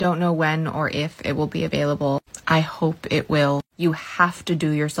Don't know when or if it will be available. I hope it will. You have to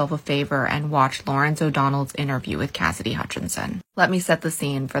do yourself a favor and watch Lawrence O'Donnell's interview with Cassidy Hutchinson. Let me set the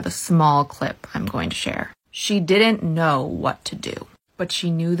scene for the small clip I'm going to share. She didn't know what to do, but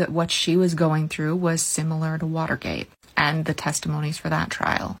she knew that what she was going through was similar to Watergate and the testimonies for that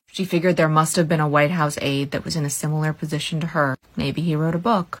trial. She figured there must have been a White House aide that was in a similar position to her. Maybe he wrote a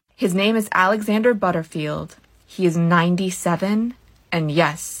book. His name is Alexander Butterfield. He is 97. And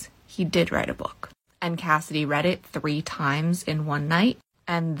yes, he did write a book. And Cassidy read it 3 times in one night.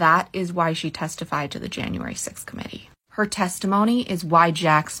 And that is why she testified to the January 6th committee. Her testimony is why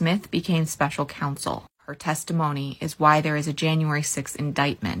Jack Smith became special counsel. Her testimony is why there is a January 6th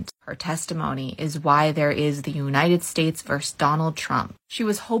indictment. Her testimony is why there is the United States versus Donald Trump. She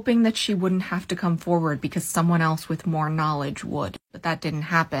was hoping that she wouldn't have to come forward because someone else with more knowledge would. But that didn't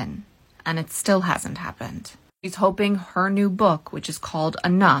happen. And it still hasn't happened. She's hoping her new book, which is called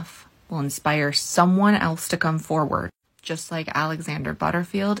Enough, will inspire someone else to come forward, just like Alexander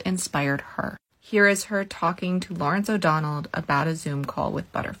Butterfield inspired her. Here is her talking to Lawrence O'Donnell about a Zoom call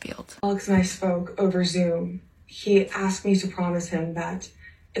with Butterfield. Alex and I spoke over Zoom. He asked me to promise him that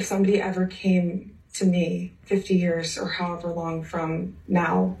if somebody ever came to me 50 years or however long from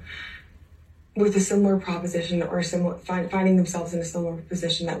now with a similar proposition or finding themselves in a similar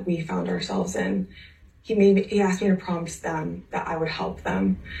position that we found ourselves in, he asked me to promise them that I would help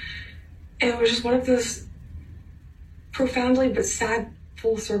them. And it was just one of those profoundly but sad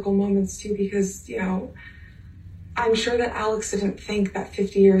full circle moments too, because, I'm sure that Alex didn't think that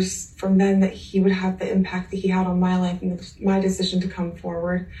 50 years from then that he would have the impact that he had on my life and my decision to come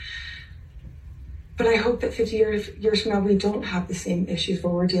forward. But I hope that 50 years from now, we don't have the same issues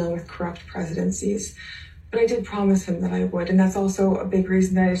where we're dealing with corrupt presidencies. But I did promise him that I would. And that's also a big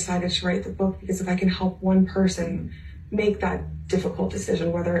reason that I decided to write the book, because if I can help one person make that difficult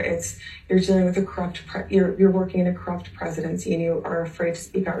decision, whether it's you're dealing with you're working in a corrupt presidency and you are afraid to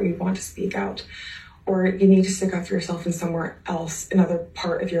speak out or you want to speak out, or you need to stick up for yourself in somewhere else, another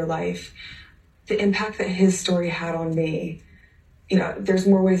part of your life, the impact that his story had on me, there's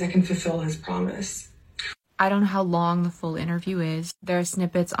more ways I can fulfill his promise. I don't know how long the full interview is. There are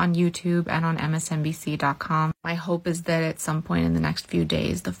snippets on YouTube and on msnbc.com. My hope is that at some point in the next few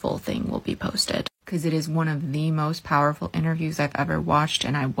days, the full thing will be posted, because it is one of the most powerful interviews I've ever watched,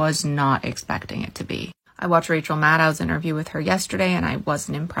 and I was not expecting it to be. I watched Rachel Maddow's interview with her yesterday, and I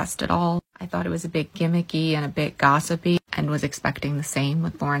wasn't impressed at all. I thought it was a bit gimmicky and a bit gossipy, and was expecting the same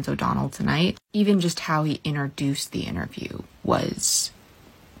with Lawrence O'Donnell tonight. Even just how he introduced the interview was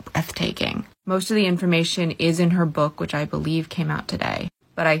breathtaking. Most of the information is in her book, which I believe came out today,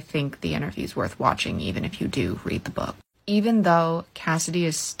 but I think the interview's worth watching even if you do read the book. Even though Cassidy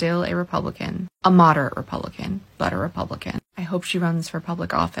is still a Republican, a moderate Republican, but a Republican, I hope she runs for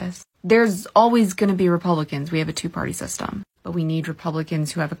public office. There's always going to be Republicans. We have a 2-party system, but we need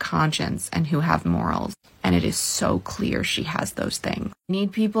Republicans who have a conscience and who have morals. And it is so clear she has those things. We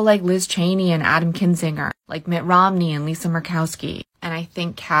need people like Liz Cheney and Adam Kinzinger, like Mitt Romney and Lisa Murkowski. And I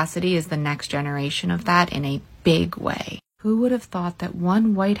think Cassidy is the next generation of that in a big way. Who would have thought that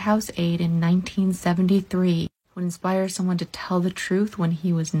one White House aide in 1973 would inspire someone to tell the truth when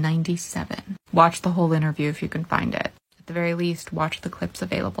he was 97? Watch the whole interview if you can find it. At the very least, watch the clips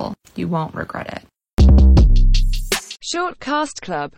available. You won't regret it. Short Cast Club